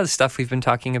then a lot of the stuff we've been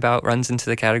talking about runs into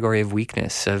the category of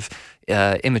weakness, of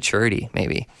immaturity,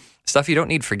 maybe. Stuff you don't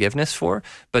need forgiveness for,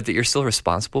 but that you're still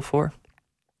responsible for.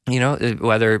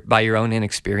 Whether by your own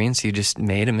inexperience, you just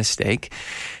made a mistake.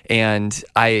 And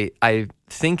I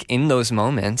think in those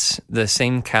moments, the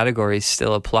same categories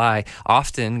still apply.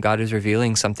 Often, God is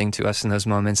revealing something to us in those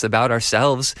moments about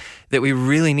ourselves that we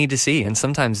really need to see. And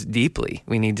sometimes deeply,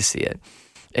 we need to see it.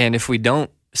 And if we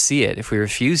don't see it, if we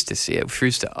refuse to see it,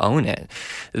 refuse to own it,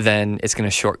 then it's going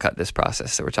to shortcut this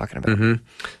process that we're talking about. Mm-hmm.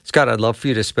 Scott, I'd love for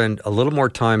you to spend a little more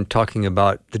time talking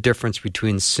about the difference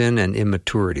between sin and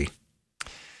immaturity.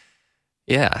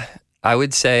 Yeah, I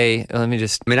would say, I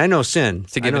know sin.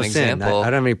 To give an example. I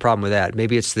don't have any problem with that.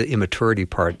 Maybe it's the immaturity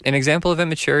part. An example of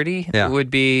immaturity would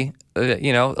be,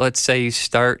 let's say you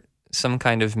start some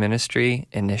kind of ministry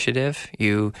initiative.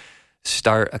 You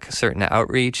start a certain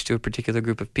outreach to a particular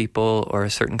group of people or a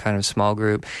certain kind of small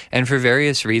group. And for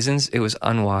various reasons, it was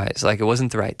unwise. Like it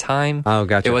wasn't the right time. Oh,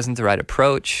 gotcha. It wasn't the right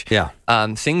approach. Yeah.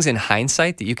 Things in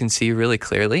hindsight that you can see really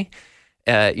clearly.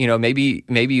 Maybe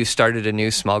you started a new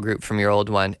small group from your old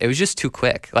one. It was just too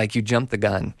quick. Like you jumped the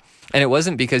gun. And it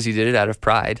wasn't because you did it out of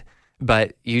pride,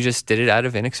 but you just did it out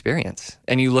of inexperience.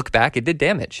 And you look back, it did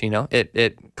damage.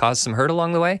 It caused some hurt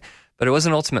along the way, but it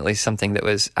wasn't ultimately something that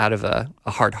was out of a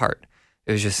hard heart.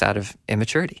 It was just out of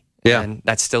immaturity. Yeah. And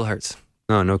that still hurts.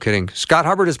 No kidding. Scott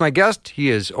Hubbard is my guest. He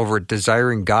is over at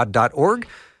desiringgod.org.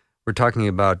 We're talking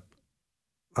about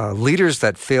leaders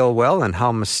that fail well and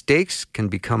how mistakes can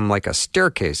become like a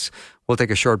staircase. We'll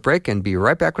take a short break and be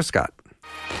right back with Scott.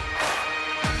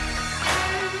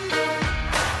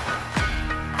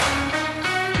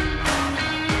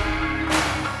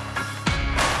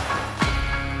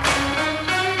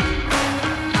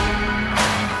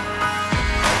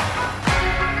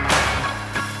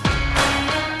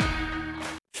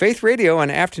 Faith Radio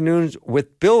and Afternoons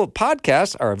with Bill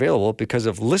podcasts are available because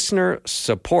of listener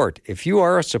support. If you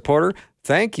are a supporter,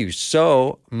 thank you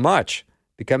so much.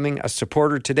 Becoming a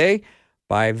supporter today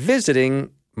by visiting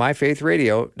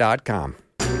myfaithradio.com.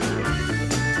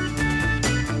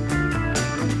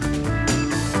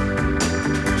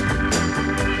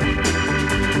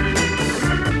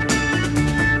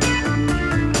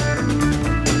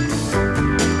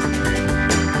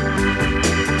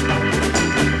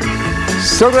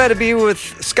 So glad to be with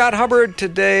Scott Hubbard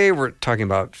today. We're talking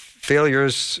about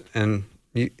failures, and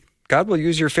God will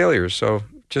use your failures. So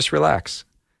just relax.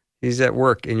 He's at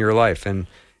work in your life. And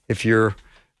if you're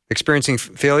experiencing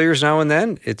failures now and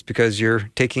then, it's because you're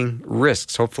taking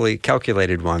risks, hopefully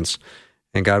calculated ones,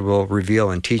 and God will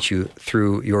reveal and teach you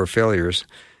through your failures.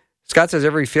 Scott says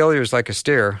every failure is like a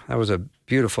stair. That was a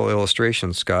beautiful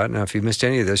illustration, Scott. Now, if you missed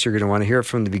any of this, you're going to want to hear it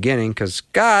from the beginning, because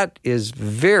Scott is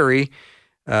very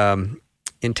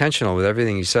intentional with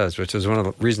everything he says, which is one of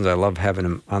the reasons I love having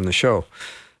him on the show.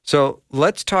 So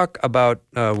let's talk about,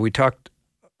 we talked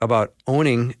about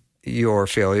owning your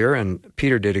failure, and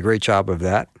Peter did a great job of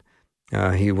that.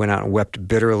 He went out and wept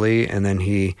bitterly, and then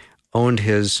he owned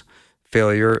his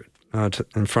failure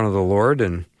in front of the Lord.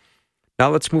 And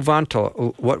now let's move on to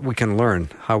what we can learn,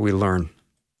 how we learn.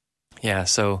 Yeah,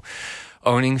 so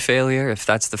owning failure, if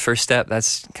that's the first step,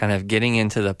 that's kind of getting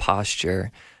into the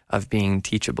posture of being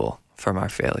teachable from our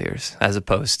failures, as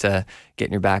opposed to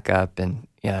getting your back up and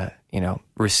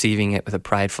receiving it with a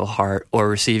prideful heart, or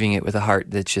receiving it with a heart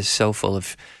that's just so full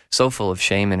of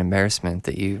shame and embarrassment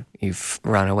that you've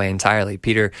run away entirely.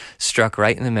 Peter struck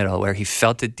right in the middle, where he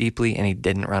felt it deeply and he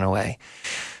didn't run away.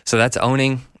 So that's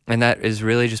owning, and that is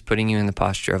really just putting you in the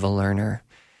posture of a learner.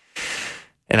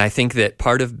 And I think that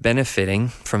part of benefiting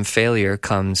from failure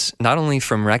comes not only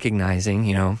from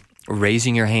recognizing,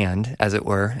 raising your hand, as it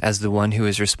were, as the one who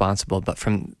is responsible, but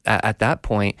from at that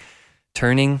point,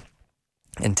 turning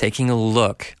and taking a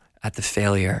look at the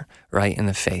failure right in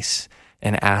the face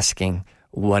and asking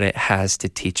what it has to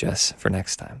teach us for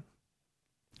next time,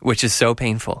 which is so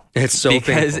painful. It's so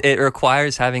painful. Because it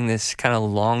requires having this kind of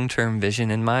long-term vision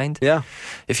in mind. Yeah.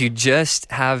 If you just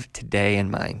have today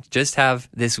in mind, just have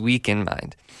this week in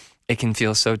mind, it can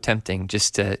feel so tempting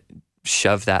just to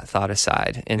shove that thought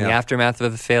aside in the aftermath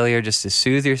of a failure, just to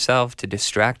soothe yourself, to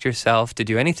distract yourself, to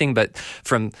do anything but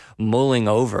from mulling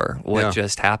over what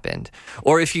just happened.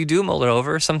 Or if you do mull it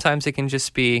over, sometimes it can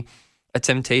just be a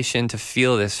temptation to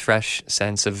feel this fresh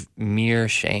sense of mere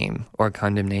shame or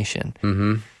condemnation.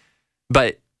 Mm-hmm.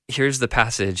 But here's the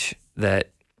passage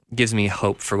that gives me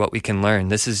hope for what we can learn.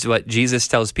 This is what Jesus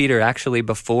tells Peter. Actually,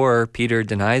 before Peter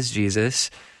denies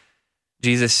Jesus,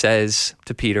 Jesus says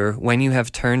to Peter, when you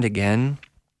have turned again,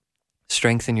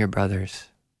 strengthen your brothers.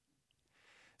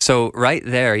 So right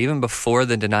there, even before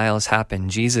the denials happen,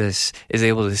 Jesus is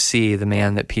able to see the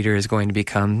man that Peter is going to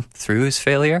become through his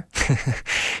failure.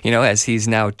 As he's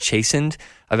now chastened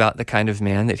about the kind of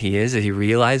man that he is, that he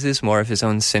realizes more of his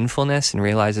own sinfulness and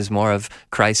realizes more of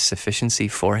Christ's sufficiency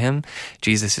for him,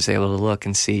 Jesus is able to look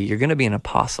and see, you're going to be an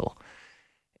apostle.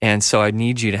 And so I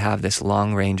need you to have this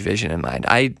long-range vision in mind.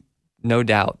 No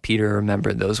doubt Peter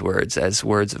remembered those words as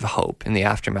words of hope in the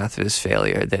aftermath of his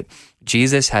failure, that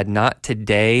Jesus had not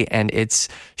today and its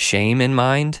shame in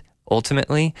mind,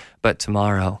 ultimately, but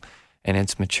tomorrow and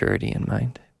its maturity in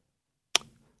mind.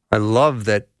 I love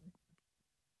that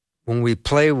when we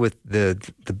play with the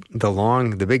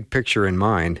big picture in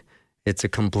mind, it's a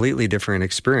completely different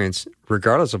experience,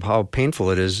 regardless of how painful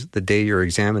it is the day you're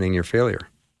examining your failure.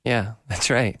 Yeah,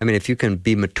 that's right. I mean, if you can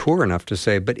be mature enough to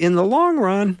say, but in the long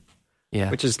run,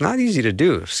 which is not easy to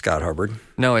do, Scott Hubbard.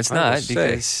 No, it's not,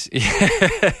 because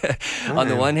on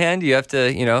the one hand, you have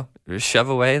to, shove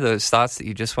away those thoughts that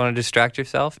you just want to distract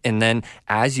yourself. And then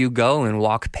as you go and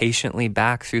walk patiently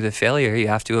back through the failure, you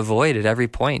have to avoid at every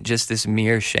point just this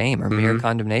mere shame or mere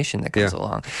condemnation that comes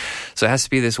along. So it has to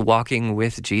be this walking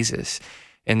with Jesus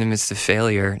in the midst of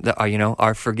failure.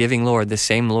 Our forgiving Lord, the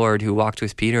same Lord who walked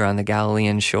with Peter on the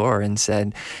Galilean shore and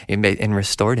said, and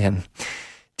restored him.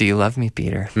 Do you love me,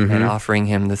 Peter? And offering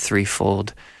him the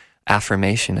threefold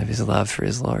affirmation of his love for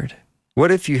his Lord. What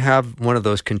if you have one of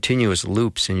those continuous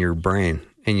loops in your brain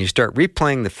and you start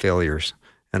replaying the failures,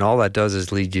 and all that does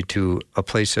is lead you to a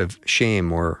place of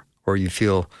shame or you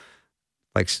feel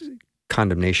like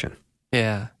condemnation?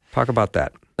 Yeah. Talk about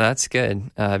that. That's good,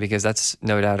 because that's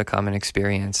no doubt a common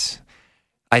experience.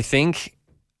 I think,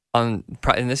 and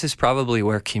this is probably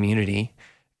where community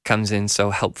comes in so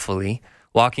helpfully.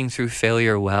 Walking through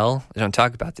failure well, I don't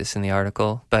talk about this in the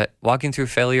article, but walking through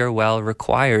failure well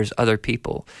requires other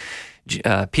people.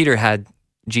 Peter had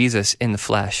Jesus in the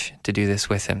flesh to do this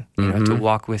with him, to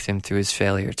walk with him through his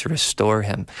failure, to restore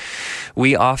him.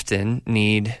 We often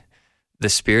need the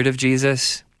Spirit of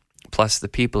Jesus plus the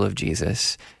people of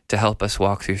Jesus to help us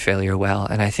walk through failure well.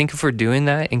 And I think if we're doing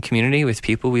that in community with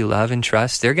people we love and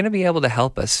trust, they're going to be able to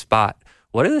help us spot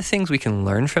what are the things we can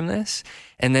learn from this,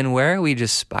 and then where are we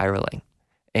just spiraling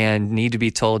and need to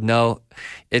be told, no,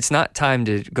 it's not time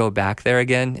to go back there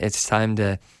again. It's time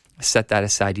to set that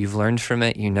aside. You've learned from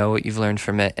it. You know what you've learned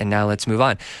from it. And now let's move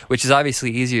on, which is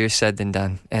obviously easier said than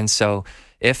done. And so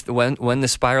when the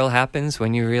spiral happens,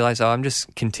 when you realize, I'm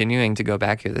just continuing to go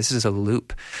back here, this is a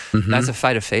loop. Mm-hmm. That's a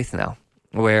fight of faith now,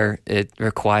 where it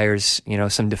requires,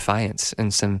 some defiance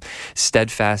and some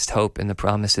steadfast hope in the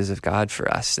promises of God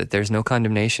for us, that there's no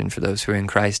condemnation for those who are in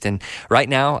Christ. And right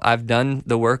now, I've done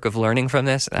the work of learning from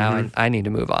this. Now I need to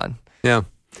move on. Yeah.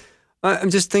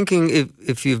 I'm just thinking,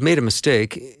 if you've made a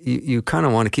mistake, you kind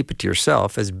of want to keep it to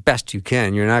yourself as best you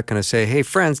can. You're not going to say, hey,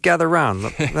 friends, gather around.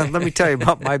 Let me tell you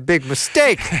about my big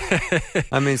mistake.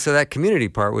 I mean, so that community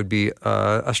part would be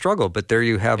a struggle. But there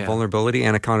you have vulnerability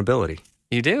and accountability.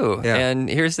 You do. Yeah. And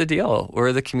here's the deal.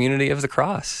 We're the community of the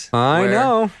cross. I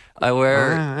know.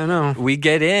 Where we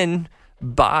get in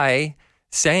by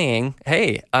saying,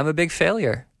 hey, I'm a big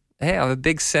failure. Hey, I'm a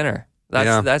big sinner.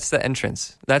 That's the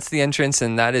entrance. That's the entrance,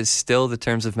 and that is still the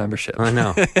terms of membership. I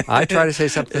know. I try to say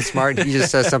something smart. He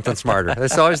just says something smarter.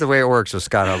 That's always the way it works with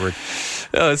Scott Hubbard.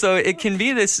 Oh, so it can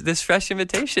be this fresh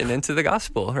invitation into the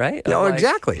gospel, right? Oh,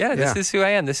 exactly. Yeah, this is who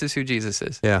I am. This is who Jesus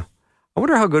is. Yeah. I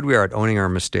wonder how good we are at owning our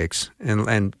mistakes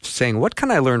and saying, what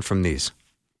can I learn from these?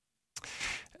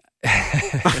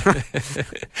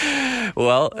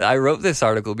 Well, I wrote this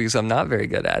article because I'm not very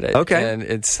good at it. Okay. And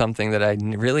it's something that I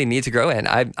really need to grow in.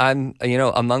 I'm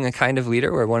among a kind of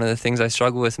leader where one of the things I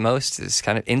struggle with most is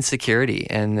kind of insecurity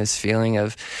and this feeling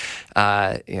of,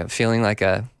 feeling like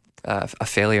a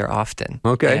failure often.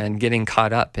 Okay. And getting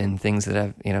caught up in things that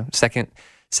have,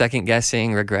 second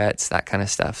guessing, regrets, that kind of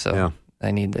stuff. So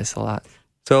I need this a lot.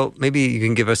 So maybe you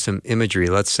can give us some imagery.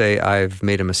 Let's say I've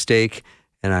made a mistake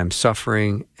and I'm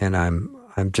suffering and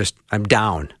I'm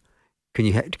down. Can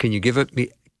you give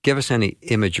us any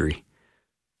imagery?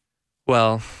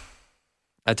 Well,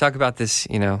 I talk about this,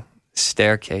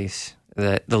 staircase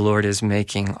that the Lord is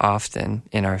making often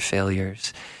in our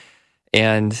failures.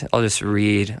 And I'll just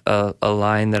read a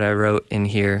line that I wrote in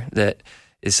here that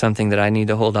is something that I need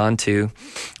to hold on to.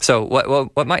 So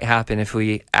what might happen if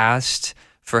we asked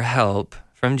for help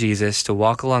from Jesus to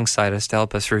walk alongside us to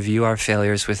help us review our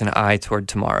failures with an eye toward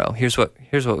tomorrow? Here's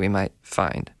what we might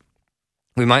find.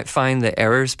 We might find that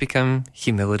errors become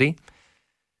humility,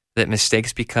 that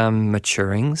mistakes become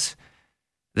maturings,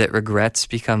 that regrets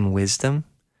become wisdom,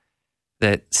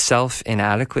 that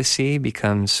self-inadequacy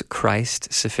becomes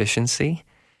Christ sufficiency,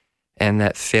 and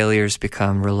that failures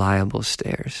become reliable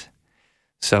stairs.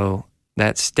 So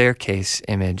that staircase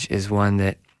image is one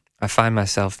that I find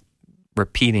myself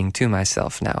repeating to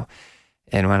myself now.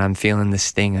 And when I'm feeling the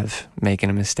sting of making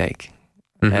a mistake,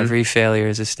 every failure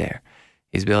is a stair.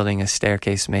 He's building a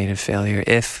staircase made of failure.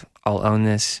 If I'll own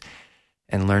this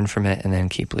and learn from it and then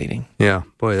keep leading. Yeah,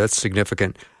 boy, that's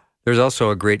significant. There's also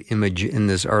a great image in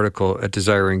this article at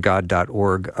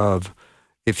desiringgod.org of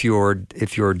if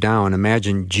you're down,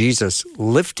 imagine Jesus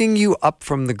lifting you up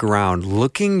from the ground,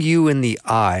 looking you in the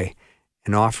eye,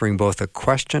 and offering both a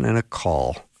question and a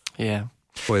call. Yeah.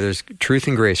 Boy, there's truth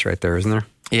and grace right there, isn't there?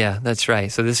 Yeah, that's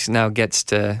right. So this now gets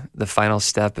to the final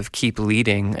step of keep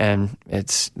leading, and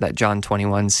it's that John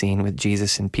 21 scene with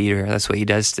Jesus and Peter. That's what he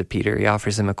does to Peter. He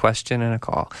offers him a question and a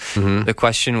call. Mm-hmm. The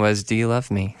question was, do you love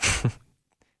me? Do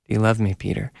you love me,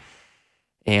 Peter?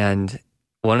 And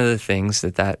one of the things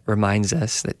that reminds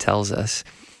us, that tells us,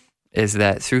 is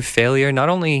that through failure, not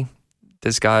only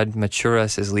does God mature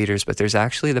us as leaders, but there's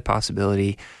actually the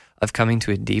possibility of coming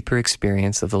to a deeper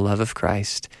experience of the love of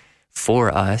Christ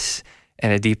for us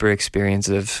and a deeper experience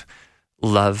of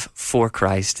love for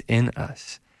Christ in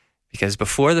us. Because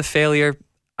before the failure,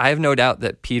 I have no doubt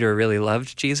that Peter really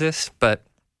loved Jesus, but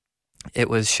it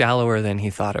was shallower than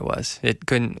he thought it was. It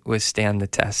couldn't withstand the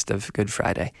test of Good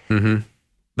Friday. Mm-hmm.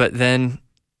 But then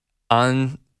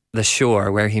on the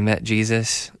shore where he met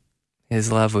Jesus,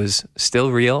 his love was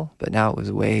still real, but now it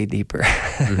was way deeper.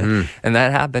 Mm-hmm. And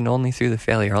that happened only through the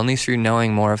failure, only through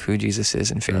knowing more of who Jesus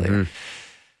is in failure. Mm-hmm.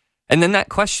 And then that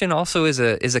question also is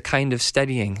a kind of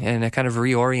steadying and a kind of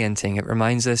reorienting. It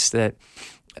reminds us that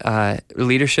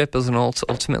leadership isn't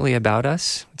ultimately about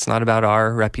us. It's not about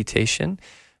our reputation,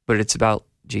 but it's about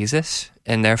Jesus.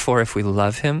 And therefore, if we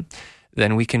love him,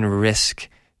 then we can risk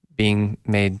being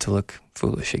made to look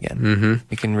foolish again. Mm-hmm.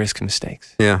 We can risk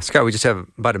mistakes. Yeah. Scott, we just have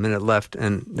about a minute left,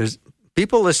 and there's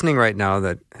people listening right now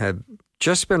that have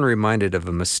just been reminded of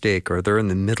a mistake, or they're in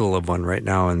the middle of one right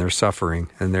now and they're suffering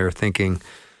and they're thinking,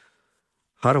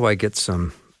 how do I get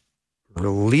some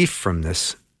relief from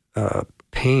this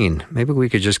pain? Maybe we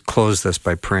could just close this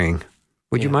by praying.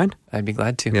 Would you mind? I'd be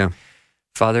glad to. Yeah.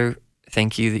 Father,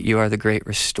 thank you that you are the great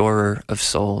restorer of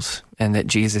souls and that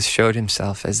Jesus showed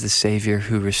himself as the Savior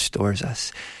who restores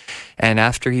us. And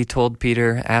after he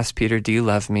asked Peter, do you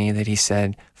love me? That he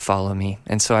said, follow me.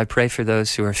 And so I pray for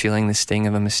those who are feeling the sting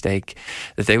of a mistake,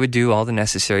 that they would do all the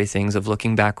necessary things of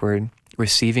looking backward,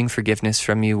 receiving forgiveness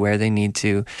from you where they need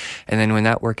to. And then when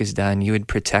that work is done, you would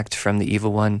protect from the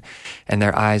evil one, and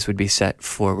their eyes would be set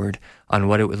forward on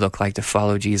what it would look like to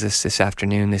follow Jesus this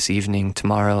afternoon, this evening,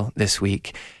 tomorrow, this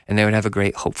week. And they would have a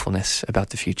great hopefulness about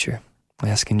the future. I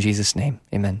ask in Jesus' name.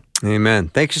 Amen. Amen.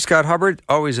 Thank you, Scott Hubbard.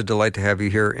 Always a delight to have you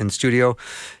here in studio.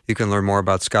 You can learn more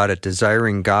about Scott at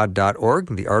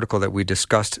desiringgod.org. The article that we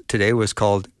discussed today was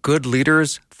called Good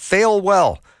Leaders Fail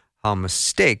Well, How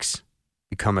Mistakes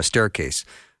Become a Staircase.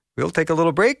 We'll take a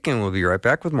little break and we'll be right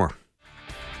back with more.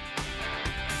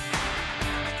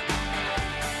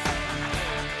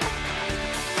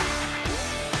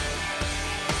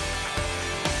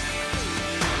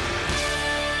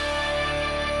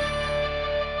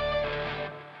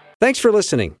 Thanks for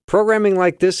listening. Programming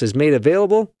like this is made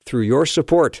available through your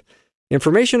support.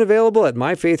 Information available at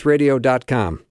myfaithradio.com.